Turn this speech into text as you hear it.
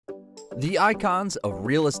The Icons of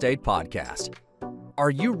Real Estate Podcast. Are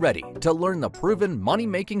you ready to learn the proven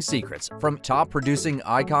money-making secrets from top-producing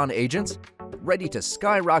Icon agents? Ready to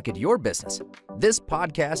skyrocket your business? This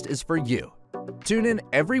podcast is for you. Tune in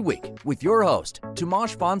every week with your host,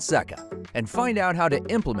 Tomasz Fonseca, and find out how to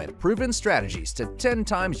implement proven strategies to 10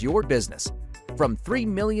 times your business. From $3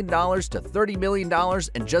 million to $30 million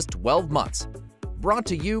in just 12 months. Brought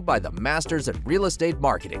to you by the Masters at Real Estate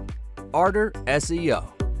Marketing, Arter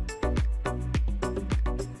SEO.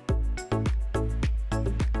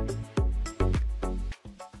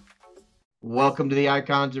 Welcome to the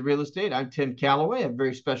Icons of Real Estate. I'm Tim Calloway. I have a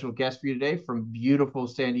very special guest for you today from beautiful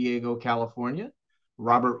San Diego, California,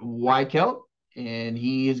 Robert Weichelt, and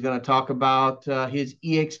he is going to talk about his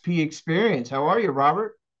eXp experience. How are you,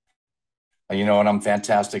 Robert? You know what? I'm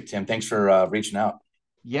fantastic, Tim. Thanks for reaching out.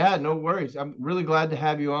 Yeah, no worries. I'm really glad to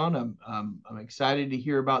have you on. I'm excited to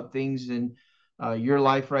hear about things in your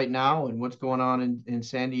life right now and what's going on in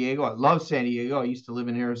San Diego. I love San Diego. I used to live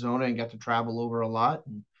in Arizona and got to travel over a lot.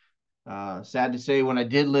 Sad to say, when I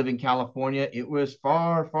did live in California, it was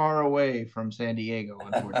far, far away from San Diego,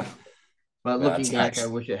 unfortunately. But looking back, nice. I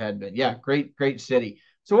wish it had been. Yeah, great city.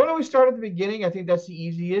 So why don't we start at the beginning? I think that's the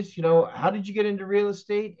easiest. How did you get into real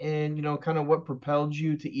estate and, kind of what propelled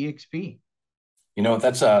you to eXp?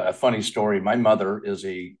 That's a funny story. My mother is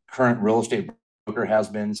a current real estate broker, has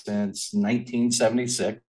been since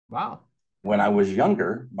 1976. Wow. When I was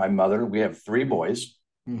younger, we have three boys,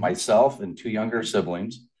 myself and two younger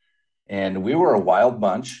siblings. And we were a wild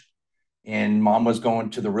bunch, and mom was going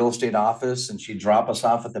to the real estate office and she'd drop us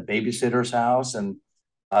off at the babysitter's house. And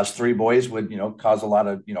us three boys would, cause a lot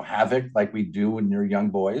of, havoc like we do when you're young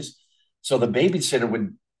boys. So the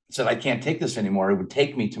babysitter said, I can't take this anymore. It would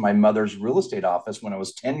take me to my mother's real estate office when I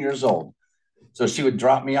was 10 years old. So she would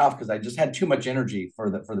drop me off because I just had too much energy for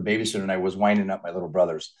the babysitter and I was winding up my little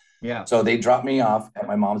brothers. Yeah. So they dropped me off at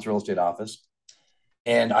my mom's real estate office.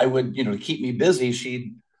 And I would, to keep me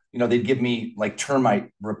busy, they'd give me like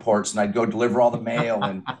termite reports and I'd go deliver all the mail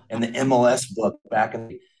and the MLS book back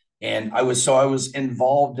and I was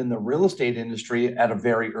involved in the real estate industry at a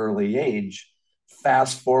very early age.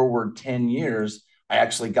 Fast forward 10 years, I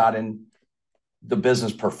actually got in the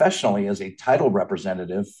business professionally as a title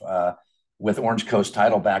representative with Orange Coast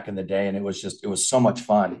Title back in the day. And it was so much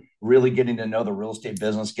fun, really getting to know the real estate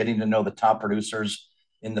business, getting to know the top producers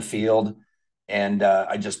in the field. And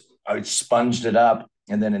I sponged it up.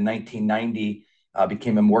 And then in 1990,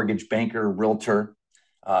 became a mortgage banker, realtor,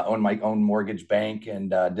 owned my own mortgage bank and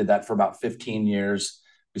did that for about 15 years.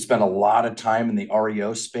 We spent a lot of time in the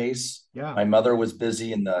REO space. Yeah. My mother was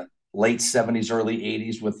busy in the late 70s, early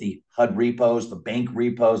 80s with the HUD repos, the bank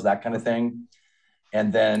repos, that kind of thing.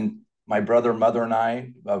 And then my brother, mother, and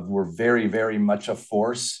I were very, very much a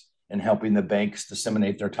force in helping the banks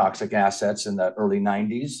disseminate their toxic assets in the early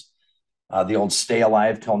 90s. The old stay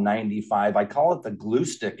alive till 95. I call it the glue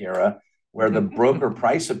stick era, where the broker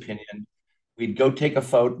price opinion, we'd go take the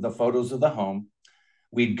photos of the home.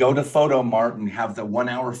 We'd go to Photo Mart and have the 1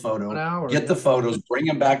 hour photo, get the photos, bring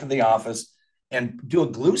them back to the office and do a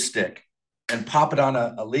glue stick and pop it on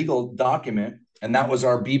a legal document. And that was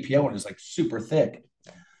our BPO, and it was like super thick.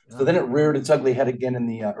 So then it reared its ugly head again in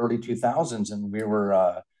the early 2000s. And we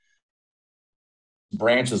were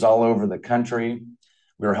branches all over the country.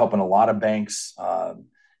 We were helping a lot of banks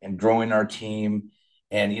and growing our team.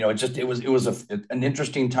 And, it was an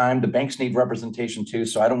interesting time. The banks need representation too.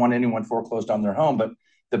 So I don't want anyone foreclosed on their home, but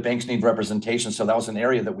the banks need representation. So that was an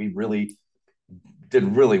area that we really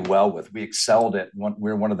did really well with. We excelled at we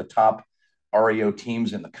were one of the top REO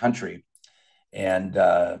teams in the country. And,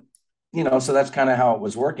 so that's kind of how it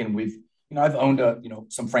was working. I've owned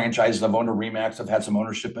some franchises. I've owned a Remax. I've had some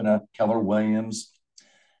ownership in a Keller Williams.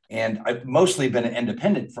 And I've mostly been an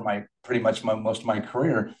independent for most of my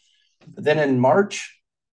career. But then in March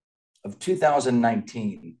of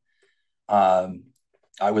 2019, I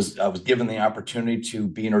was given the opportunity to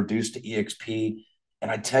be introduced to eXp.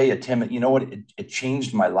 And I tell you, Tim, you know what? It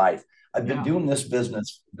changed my life. I've been doing this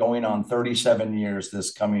business going on 37 years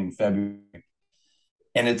this coming February.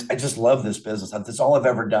 And I just love this business. That's all I've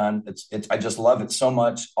ever done. I just love it so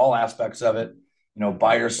much, all aspects of it,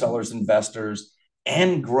 buyers, sellers, investors,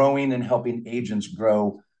 and growing and helping agents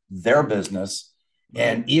grow their business.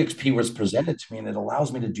 And eXp was presented to me, and it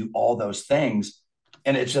allows me to do all those things.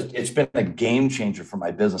 And it's been a game changer for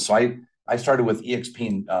my business. So I started with eXp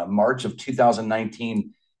in March of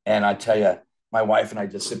 2019. And I tell you, my wife and I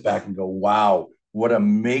just sit back and go, wow, what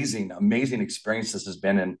amazing experience this has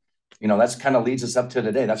been. And, that's kind of leads us up to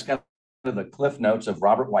today. That's kind of the cliff notes of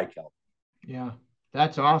Robert Weichelt. Yeah.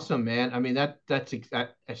 That's awesome, man. I mean, that's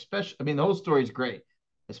especially, the whole story is great.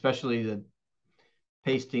 especially the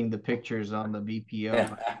pasting the pictures on the BPO.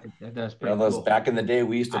 That's You know, pretty those cool. back in the day,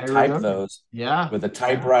 we used to I type remember. those Yeah. with a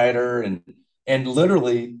typewriter, and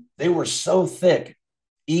literally they were so thick.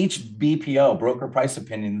 Each BPO, broker price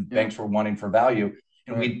opinion, Yeah. banks were wanting for value,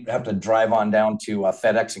 and Right. we'd have to drive on down to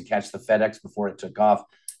FedEx and catch the FedEx before it took off.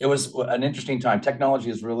 It was an interesting time. Technology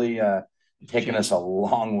has really taken us a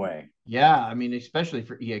long way. Yeah, I mean, especially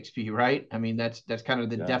for EXP, right? I mean, that's kind of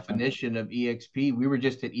the Yeah. definition of EXP. We were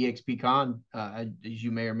just at EXP Con, as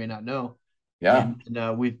you may or may not know, Yeah.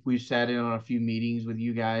 and we've sat in on a few meetings with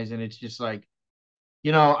you guys, and it's just like,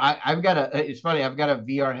 I've got a. It's funny, I've got a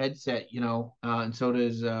VR headset, and so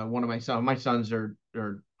does one of my sons. My sons are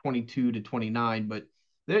 22 to 29, but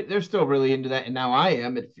they're still really into that, and now I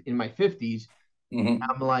am in my 50s. Mm-hmm.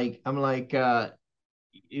 I'm like,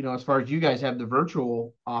 as far as you guys have the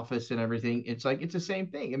virtual office and everything, it's the same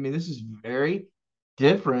thing. I mean, this is very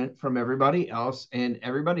different from everybody else, and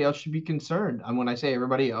everybody else should be concerned. And when I say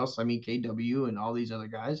everybody else, I mean KW and all these other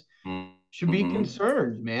guys should be Mm-hmm.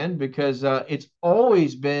 concerned, man, because it's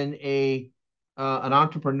always been an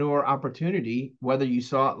entrepreneur opportunity, whether you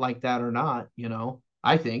saw it like that or not.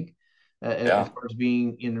 I think as Yeah. far as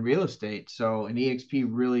being in real estate. So an EXP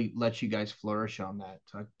really lets you guys flourish on that.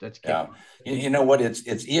 So that's kick Yeah. butt. You know what? It's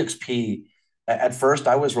EXP. At first,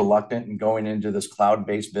 I was reluctant in going into this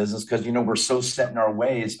cloud-based business because we're so set in our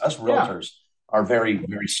ways. Us Yeah, realtors are very,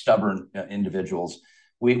 very stubborn individuals.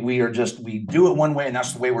 We do it one way, and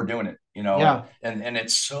that's the way we're doing it. yeah, And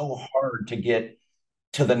it's so hard to get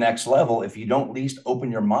to the next level if you don't at least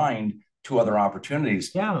open your mind to other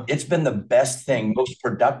opportunities. yeah, It's been the best thing, most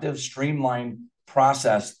productive, streamlined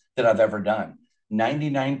process that I've ever done.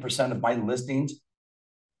 99% of my listings,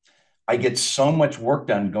 I get so much work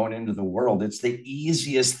done going into the world. It's the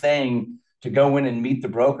easiest thing to go in and meet the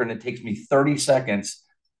broker, and it takes me 30 seconds.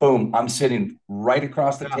 Boom, I'm sitting right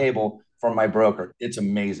across the yeah. table from my broker. It's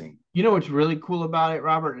amazing. You know what's really cool about it,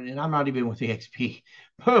 Robert? And I'm not even with EXP,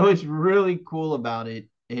 but what's really cool about it,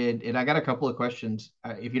 and I got a couple of questions,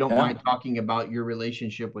 if you don't Yeah, mind talking about your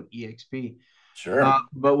relationship with EXP. sure.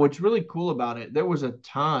 But what's really cool about it, there was a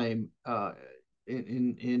time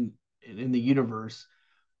in in the universe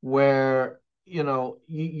where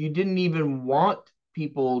you didn't even want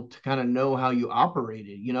people to kind of know how you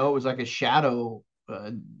operated. It was like a shadow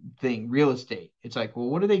thing, real estate. It's like, well,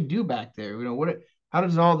 what do they do back there? How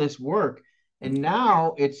does all this work? And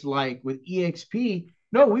now it's like with EXP,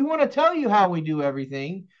 no, we want to tell you how we do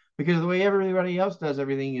everything, because the way everybody else does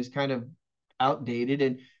everything is kind of outdated.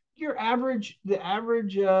 And the average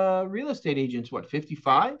real estate agent's what,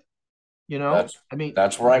 55? That's I mean,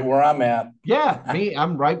 that's right where I'm at. yeah,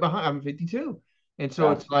 I'm right behind. I'm 52. And so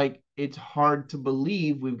Yeah. it's like, it's hard to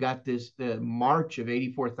believe we've got this the march of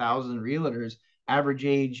 84,000 realtors, average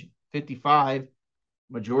age 55,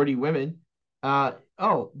 majority women.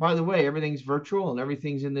 Oh, by the way, everything's virtual and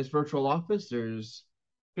everything's in this virtual office. There's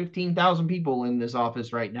 15,000 people in this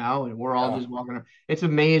office right now, and we're all Yeah. just walking around. It's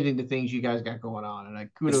amazing the things you guys got going on. And I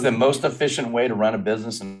It's kudos the to you. most efficient way to run a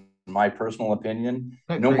business, in my personal opinion. Isn't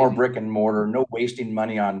that No more crazy? brick and mortar, no wasting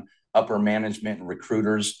money on upper management and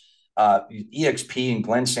recruiters. EXP and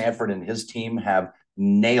Glenn Sanford and his team have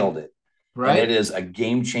nailed it. And it Right? is a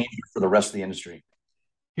game changer for the rest of the industry.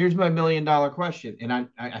 Here's my $1 million question, and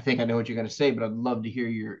I think I know what you're going to say, but I'd love to hear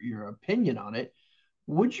your opinion on it.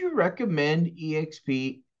 Would you recommend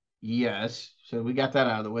EXP? Yes. So we got that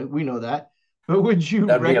out of the way. We know that. But would you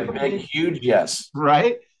That'd be a big, recommend, huge yes.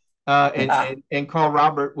 right? And Yeah, and call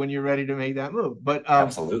Robert when you're ready to make that move. But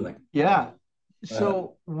absolutely. Yeah. yeah.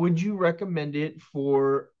 So would you recommend it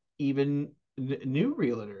for even new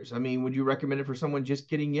realtors? I mean, would you recommend it for someone just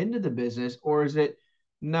getting into the business, or is it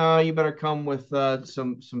no, you better come with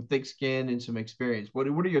some thick skin and some experience? What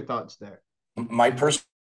are your thoughts there? My personal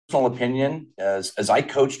opinion is, as I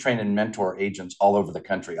coach, train, and mentor agents all over the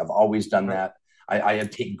country, I've always done Right. that. I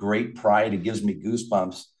take great pride. It gives me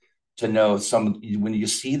goosebumps to know when you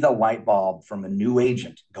see the light bulb from a new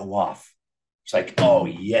agent go off. It's like, oh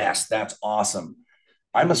yes, that's awesome.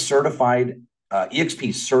 I'm a certified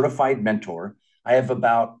EXP certified mentor. I have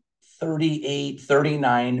about 38,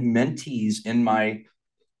 39 mentees in my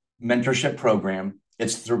mentorship program.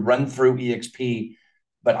 It's to run through EXP.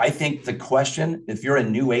 But I think the question, if you're a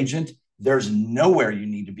new agent, there's nowhere you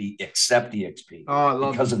need to be except EXP Oh, I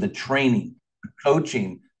love because it. of the training, the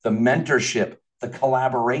coaching, the mentorship, the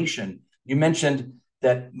collaboration. You mentioned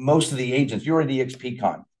that most of the agents, you're at EXP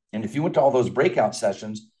Con. And if you went to all those breakout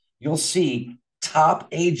sessions, you'll see top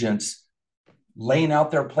agents laying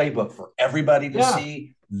out their playbook for everybody to Yeah.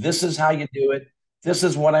 see. This is how you do it. This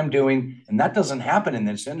is what I'm doing. And that doesn't happen in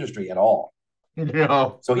this industry at all.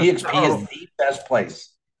 No, So EXP is no. the best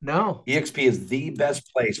place. No. eXp is the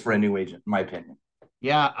best place for a new agent, in my opinion.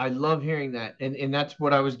 Yeah, I love hearing that. And that's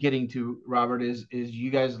what I was getting to, Robert, is you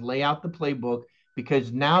guys lay out the playbook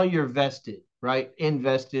because now you're vested, right?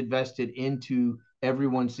 Vested into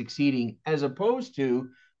everyone succeeding as opposed to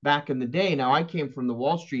back in the day. Now I came from the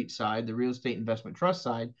Wall Street side, the real estate investment trust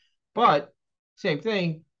side, but same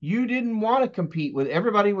thing. You didn't want to compete with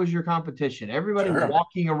everybody was your competition. Everybody Sure.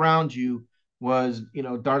 walking around you was,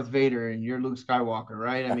 Darth Vader and you're Luke Skywalker,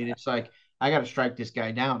 right? I mean, it's like I got to strike this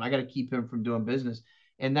guy down. I got to keep him from doing business.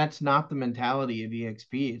 And that's not the mentality of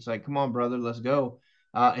eXp. It's like, come on, brother, let's go.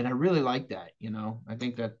 And I really like that. I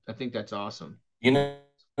think that's awesome. You know,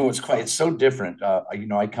 it's so different.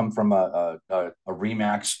 I come from a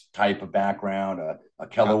Remax type of background, a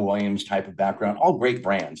Keller Yeah, Williams type of background, all great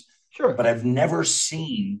brands. sure. But I've never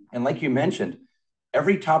seen, and like you mentioned,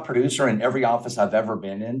 every top producer in every office I've ever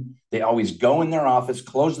been in, they always go in their office,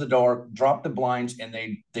 close the door, drop the blinds, and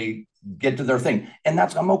they get to their thing. And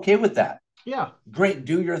I'm okay with that. Yeah, Great,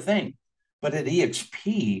 do your thing. But at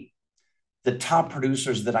eXp, the top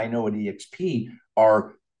producers that I know at eXp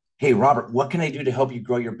are, hey, Robert, what can I do to help you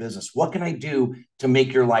grow your business? What can I do to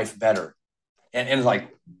make your life better? And like,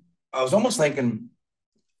 I was almost thinking,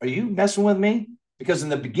 are you messing with me? Because in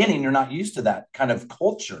the beginning, you're not used to that kind of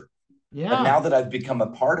culture. But yeah, now that I've become a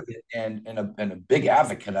part of it and a big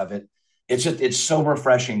advocate of it, it's so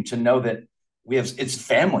refreshing to know that it's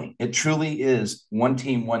family. It truly is one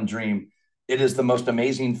team, one dream. It is the most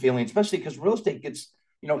amazing feeling, especially because real estate gets,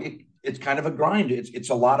 it's kind of a grind. It's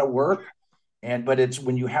a lot of work. But it's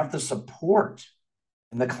when you have the support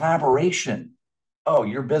and the collaboration, oh,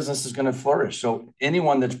 your business is going to flourish. So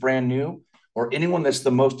anyone that's brand new or anyone that's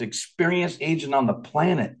the most experienced agent on the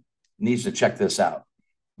planet needs to check this out.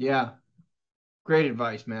 yeah. Great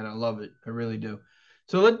advice, man. I love it. I really do.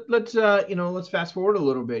 So let's fast forward a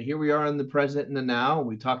little bit. Here we are in the present and the now.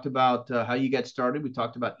 We talked about how you got started. We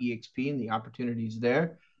talked about eXp and the opportunities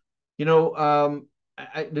there.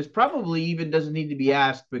 This probably even doesn't need to be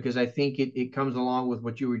asked because I think it comes along with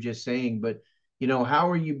what you were just saying. But how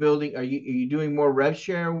are you building? Are you doing more rev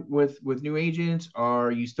share with new agents?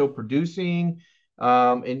 Are you still producing?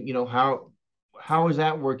 And how is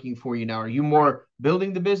that working for you now? Are you more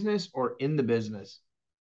building the business or in the business?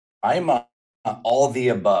 I'm all of the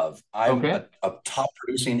above. I'm Okay. a top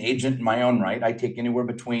producing agent in my own right. I take anywhere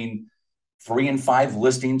between 3 and 5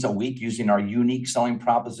 listings a week using our unique selling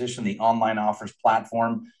proposition, the online offers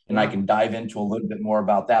platform. And I Yeah. can dive into a little bit more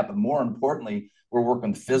about that. But more importantly, we're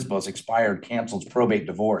working with FSBOs, expired, canceled, probate,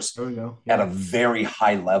 divorce There we go. at a Yeah. very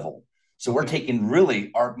high level. So we're Okay. taking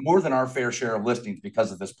really our more than our fair share of listings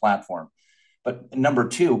because of this platform. But number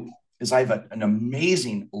two is I have an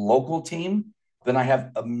amazing local team. Then I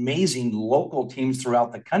have amazing local teams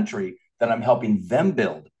throughout the country that I'm helping them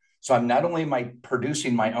build. So I'm not only am I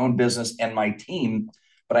producing my own business and my team,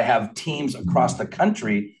 but I have teams across the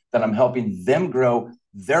country that I'm helping them grow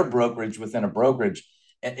their brokerage within a brokerage.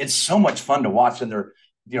 And it's so much fun to watch. And they're,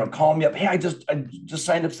 calling me up. Hey, I just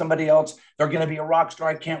signed up somebody else. They're going to be a rock star.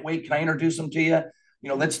 I can't wait. Can I introduce them to you?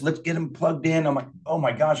 Let's get them plugged in. I'm like, oh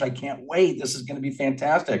my gosh, I can't wait. This is going to be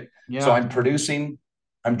fantastic. So Yeah. I'm producing,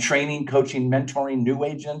 I'm training, coaching, mentoring new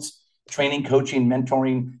agents, training, coaching,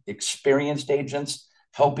 mentoring experienced agents,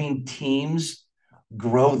 helping teams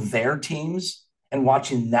grow their teams and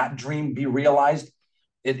watching that dream be realized.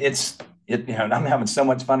 I'm having so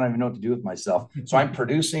much fun. I don't even know what to do with myself. So I'm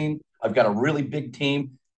producing, I've got a really big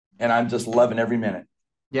team and I'm just loving every minute.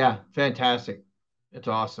 Yeah. Fantastic. It's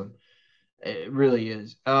awesome. It really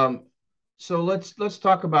is. So let's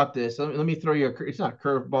talk about this. Let me throw you it's not a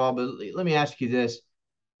curveball, but let me ask you this.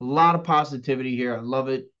 A lot of positivity here. I love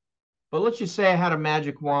it. But let's just say I had a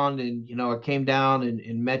magic wand and I came down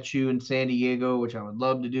and met you in San Diego, which I would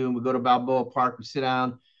love to do. And we go to Balboa Park, we sit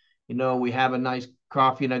down, we have a nice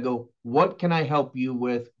coffee, and I go, what can I help you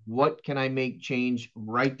with? What can I make change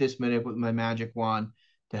right this minute with my magic wand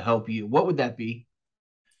to help you? What would that be?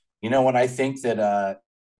 What I think that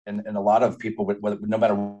and a lot of people no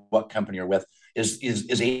matter what company you're with is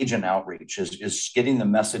agent outreach, is getting the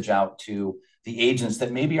message out to the agents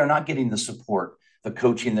that maybe are not getting the support, the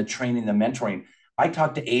coaching, the training, the mentoring. I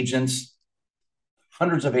talk to agents,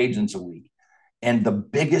 hundreds of agents a week, and the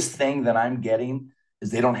biggest thing that I'm getting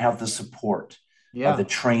is they don't have the support of the Yeah.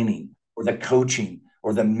 training or the coaching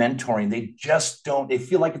or the mentoring. They just don't, they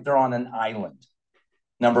feel like they're on an island.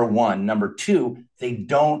 Number one. Number two, they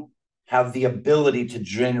don't have the ability to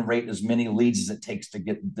generate as many leads as it takes to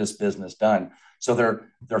get this business done. So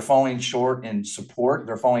they're falling short in support.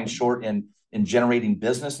 They're falling short in generating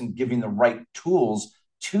business and giving the right tools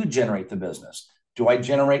to generate the business. Do I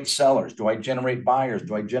generate sellers? Do I generate buyers?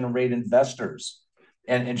 Do I generate investors?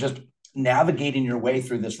 and just navigating your way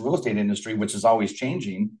through this real estate industry, which is always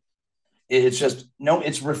changing. It's just, no,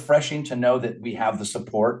 it's refreshing to know that we have the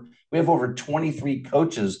support. We have over 23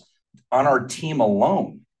 coaches on our team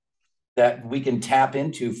alone that we can tap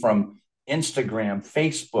into from Instagram,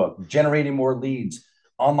 Facebook, generating more leads,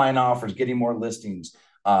 online offers, getting more listings,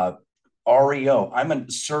 REO. I'm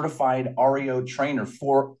a certified REO trainer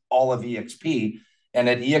for all of eXp. And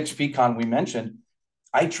at eXpCon, we mentioned,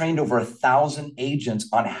 I trained over 1,000 agents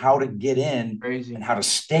on how to get in Crazy. and how to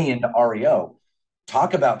stay into REO.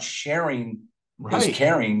 Talk about sharing is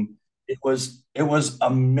caring. It was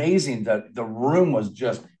amazing. The room was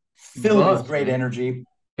just filled with great energy.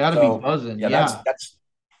 Gotta be buzzing. Yeah. That's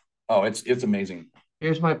it's amazing.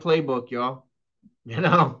 Here's my playbook, y'all.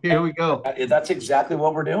 Here we go. That's exactly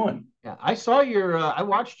what we're doing. Yeah, I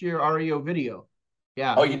watched your REO video.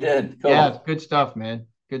 Yeah. Oh, you did? Cool. Yeah, good stuff, man.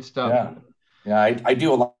 Good stuff. Yeah. I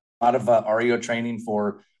do a lot of REO training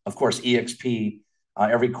for, of course, eXp.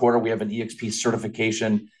 Every quarter we have an eXp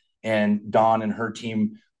certification, and Dawn and her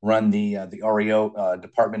team run the REO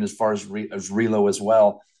department as far as Relo as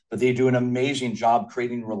well. But they do an amazing job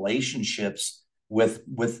creating relationships with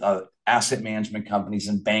asset management companies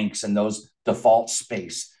and banks and those default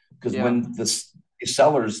space. Because when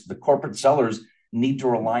the corporate sellers need to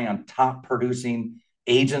rely on top producing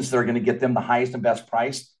agents that are going to get them the highest and best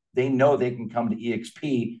price, they know they can come to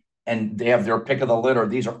eXp and they have their pick of the litter.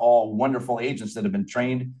 These are all wonderful agents that have been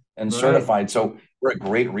trained and certified. So we're a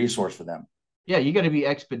great resource for them. Yeah, you got to be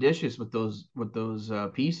expeditious with those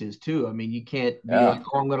pieces too. I mean, you can't be like,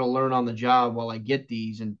 oh, I'm going to learn on the job while I get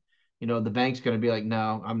these, and the bank's going to be like,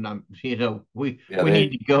 no, I'm not. We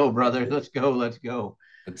need to go, brother. Let's go.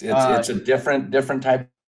 It's a different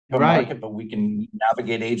type of market, but we can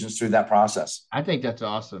navigate agents through that process. I think that's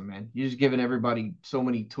awesome, man. You're just giving everybody so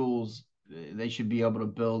many tools. They should be able to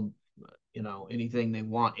build, anything they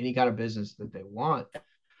want, any kind of business that they want.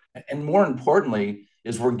 And more importantly,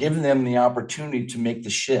 is we're giving them the opportunity to make the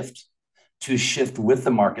shift with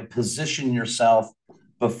the market, position yourself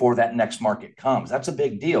before that next market comes. That's a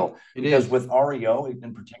big deal because with REO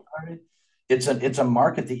in particular, it's a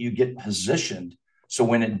market that you get positioned. So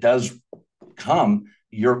when it does come,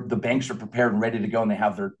 the banks are prepared and ready to go, and they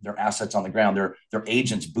have their assets on the ground, their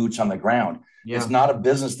agents' boots on the ground. Yeah. It's not a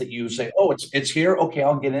business that you say, oh, it's here. Okay,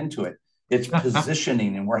 I'll get into it. It's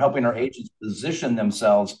positioning, and we're helping our agents position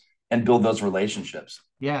themselves and build those relationships.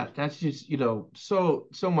 Yeah, that's just, so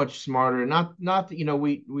much smarter. Not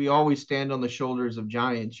that, we always stand on the shoulders of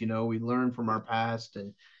giants, we learn from our past,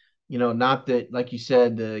 and, not that, like you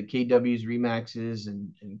said, the KWs, Remaxes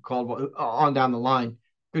and Caldwell on down the line,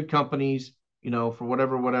 good companies, for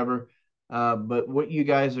whatever. But what you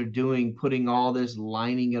guys are doing, putting all this,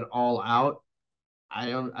 lining it all out, I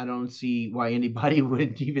don't see why anybody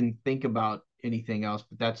would even think about anything else,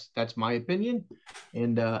 but that's my opinion,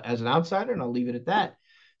 and as an outsider, and I'll leave it at that.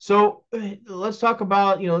 So let's talk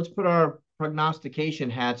about, let's put our prognostication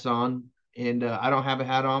hats on, and I don't have a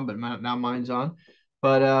hat on, but now mine's on.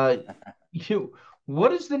 But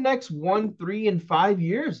what does the next 1, 3, and 5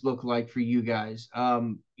 years look like for you guys?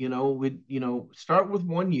 Start with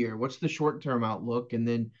 1 year. What's the short-term outlook, and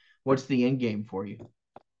then what's the end game for you?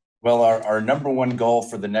 Well, our number one goal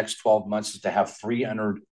for the next 12 months is to have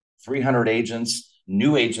 300 agents,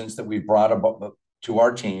 new agents that we've brought about to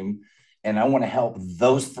our team. And I want to help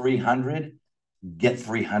those 300 get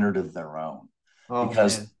 300 of their own.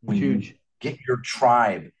 Because when you get your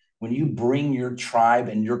tribe, when you bring your tribe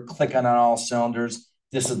and you're clicking on all cylinders,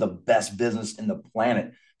 this is the best business in the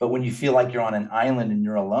planet. But when you feel like you're on an island and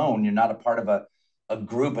you're alone, you're not a part of a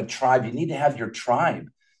group, a tribe, you need to have your tribe.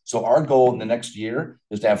 So our goal in the next year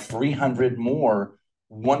is to have 300 more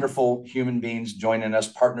wonderful human beings joining us,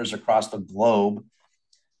 partners across the globe.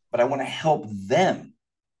 But I want to help them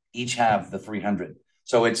each have the 300.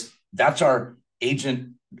 So that's our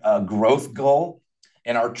agent growth goal.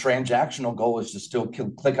 And our transactional goal is to still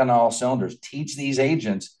click on all cylinders, teach these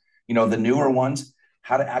agents, the newer ones,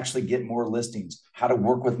 how to actually get more listings, how to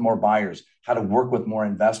work with more buyers, how to work with more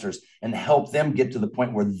investors, and help them get to the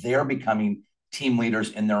point where they're becoming team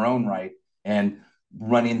leaders in their own right and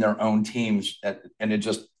running their own teams. And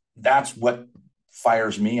that's what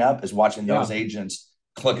fires me up, is watching those agents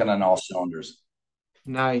clicking on all cylinders.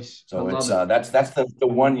 Nice. So that's the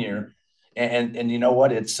 1 year. And you know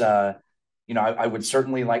what? It's, I would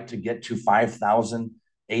certainly like to get to 5,000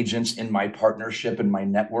 agents in my partnership and my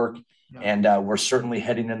network. Yeah. And we're certainly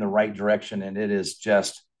heading in the right direction. And it's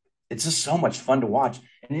just so much fun to watch.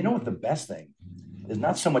 And you know what the best thing is?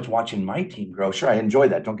 Not so much watching my team grow. Sure, I enjoy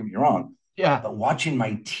that. Don't get me wrong. Yeah. But watching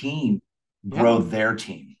my team grow their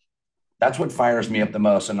team. That's what fires me up the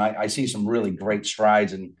most. And I see some really great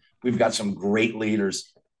strides, and we've got some great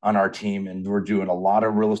leaders on our team, and we're doing a lot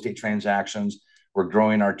of real estate transactions. We're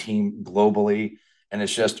growing our team globally, and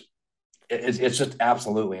it's just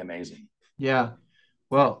absolutely amazing. Yeah.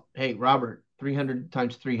 Well, hey, Robert, 300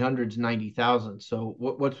 times 300 is 90,000. So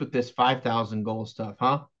what's with this 5,000 goal stuff,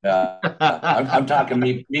 huh? I'm talking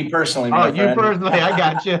me personally, Oh, my you friend. personally, I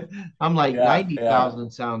got you. I'm like Yeah, yeah,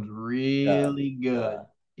 90,000 sounds yeah, really good. yeah.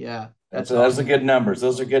 Yeah, That's that's those are awesome. good numbers.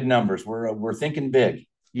 Those are good numbers. We're thinking big.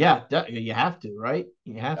 Yeah, you have to, right?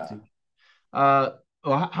 You have Yeah. to. Uh,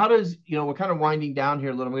 well, how does, we're kind of winding down here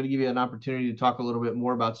a little. I'm going to give you an opportunity to talk a little bit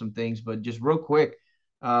more about some things, but just real quick,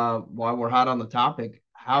 while we're hot on the topic,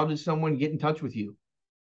 how does someone get in touch with you?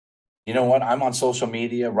 You know what? I'm on social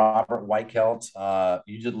media, Robert Weichelt.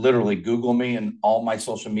 You just literally Google me, and all my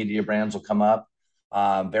social media brands will come up.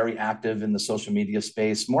 Very active in the social media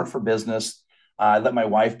space, more for business. I let my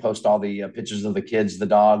wife post all the pictures of the kids, the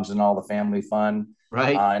dogs, and all the family fun.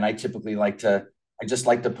 Right? And I typically I just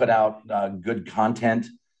like to put out good content,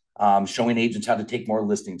 showing agents how to take more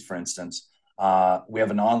listings, for instance. We have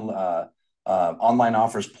an online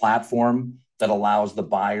offers platform that allows the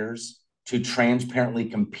buyers to transparently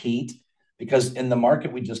compete, because in the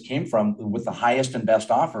market we just came from with the highest and best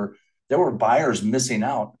offer, there were buyers missing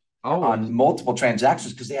out Always. on multiple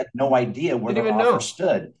transactions because they had no idea where Didn't their even offer know.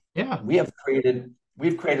 stood. Yeah. We've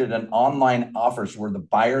created an online offers where the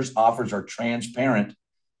buyer's offers are transparent,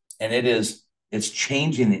 and it's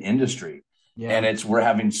changing the industry. And Yeah. we're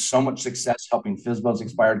having so much success helping FSBOs,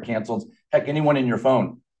 expired, canceled. Heck, anyone in your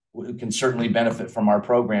phone can certainly benefit from our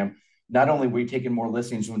program. Not only are we taking more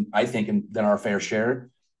listings, I think, than our fair share,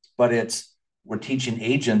 but we're teaching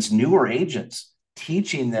agents, newer agents,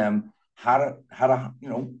 teaching them how to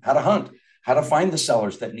hunt, how to find the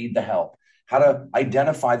sellers that need the help, how to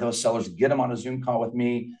identify those sellers, get them on a Zoom call with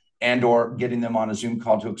me, and or getting them on a Zoom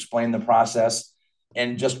call to explain the process,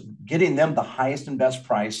 and just getting them the highest and best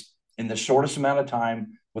price in the shortest amount of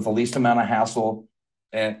time with the least amount of hassle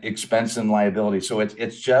and expense and liability. So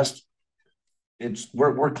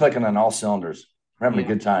we're clicking on all cylinders. We're having a Yeah.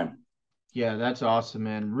 good time. Yeah, that's awesome,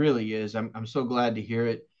 man. Really is. I'm so glad to hear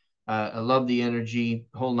it. I love the energy,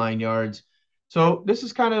 whole 9 yards. So this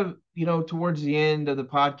is kind of, towards the end of the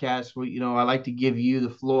podcast, I like to give you the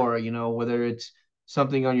floor, whether it's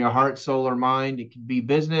something on your heart, soul, or mind. It could be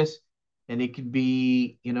business, and it could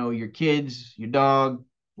be, your kids, your dog,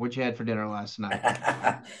 what you had for dinner last night.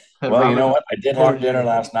 Well, you know Robert, what? I did floor have is dinner yours.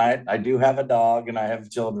 last night. I do have a dog and I have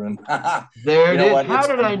children. There You it know is. what? How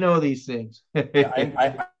did I know these things?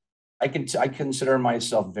 I consider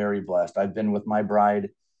myself very blessed. I've been with my bride.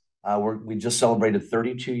 We just celebrated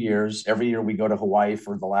 32 years. Every year we go to Hawaii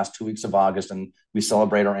for the last 2 weeks of August, and we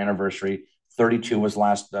celebrate our anniversary. 32 was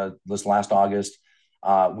last August.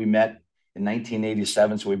 We met in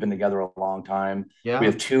 1987, so we've been together a long time. We Yeah.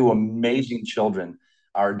 have two amazing children.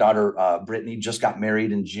 Our daughter Brittany just got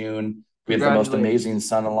married in June. We have the most Congratulations. amazing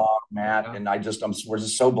son-in-law, Matt, Yeah. and we're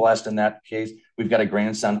just so blessed in that case. We've got a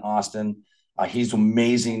grandson, Austin. He's an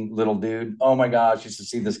amazing little dude. Oh my gosh, just to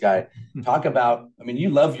see this guy. Talk about, I mean, you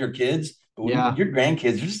love your kids, but when Yeah. your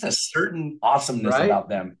grandkids, there's just a certain awesomeness Right. about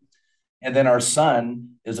them. And then our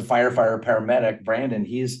son is a firefighter paramedic, Brandon.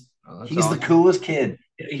 Oh, that's He's the awesome. coolest kid.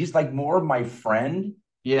 He's like more of my friend.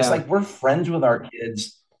 It's Yeah. like we're friends with our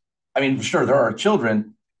kids. I mean, sure, they're our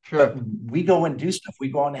children, but Sure. we go and do stuff. We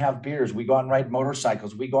go out and have beers. We go out and ride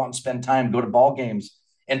motorcycles. We go out and spend time, go to ball games.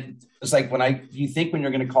 And it's like you think when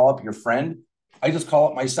you're going to call up your friend, I just call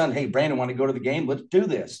up my son. Hey, Brandon, want to go to the game? Let's do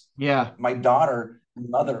this. Yeah. My daughter,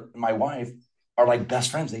 mother, my wife are like best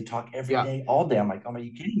friends. They talk every Yeah. day, all day. I'm like, oh, are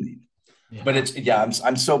you kidding me? But Yeah.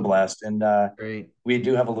 I'm so blessed, and Great. we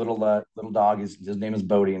do have a little dog. His name is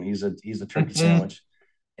Bodie, and he's a turkey sandwich.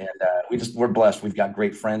 And we're blessed. We've got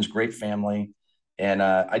great friends, great family, and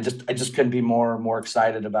I just couldn't be more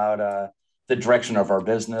excited about the direction of our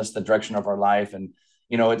business, the direction of our life, and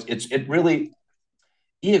it really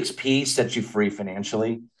EXP sets you free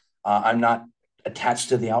financially. I'm not attached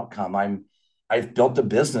to the outcome. I've built a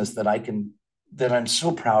business that I'm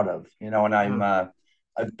so proud of, and Yeah.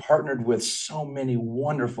 I've partnered with so many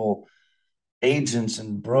wonderful agents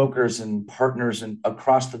and brokers and partners and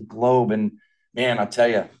across the globe. And man, I tell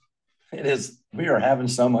you, we are having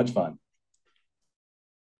so much fun.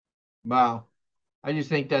 Wow. I just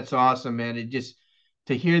think that's awesome, man. It just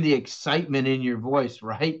to hear the excitement in your voice,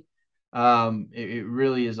 right? It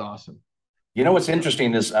really is awesome. You know what's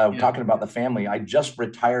interesting is Yeah. talking about the family. I just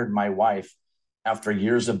retired my wife after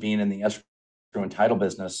years of being in the escrow and title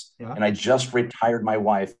business, Yeah. and I just retired my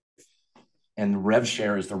wife. And rev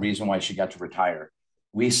share is the reason why she got to retire.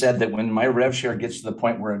 We said that when my rev share gets to the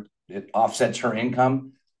point where it offsets her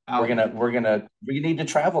income. Ouch. We need to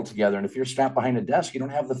travel together. And if you're strapped behind a desk, you don't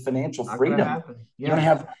have the financial Not gonna freedom. happen. You don't Yeah.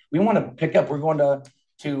 have, we want to pick up, we're going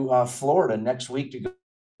to Florida next week to go to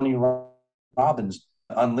Tony Robbins,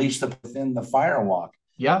 unleash the within the fire walk.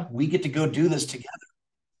 Yeah. We get to go do this together.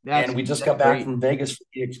 And we just got back great. from Vegas for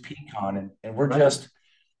eXp Con, and we're Right. just,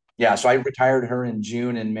 yeah. So I retired her in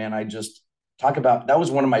June, and man, I just talk about, that was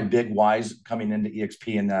one of my big whys coming into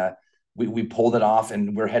eXp, and we pulled it off,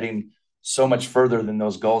 and we're heading so much further than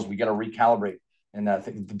those goals. We got to recalibrate, and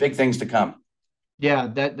the big things to come. Yeah,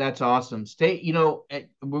 that's awesome. Stay,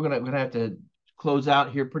 we're gonna have to close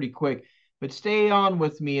out here pretty quick, but stay on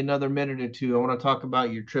with me another minute or two. I want to talk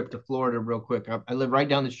about your trip to Florida real quick. I live right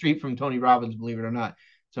down the street from Tony Robbins, believe it or not.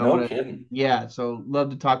 So No kidding. yeah, so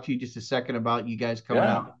love to talk to you just a second about you guys coming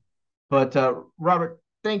Yeah. out. But Robert,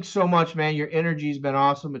 thanks so much, man. Your energy's been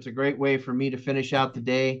awesome. It's a great way for me to finish out the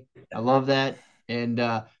day. I love that. And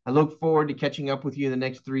I look forward to catching up with you in the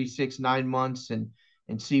next 3, 6, 9 months and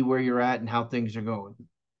see where you're at and how things are going.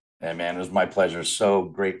 Hey, man, it was my pleasure. So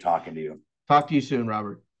great talking to you. Talk to you soon,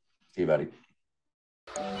 Robert. See you,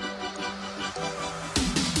 buddy.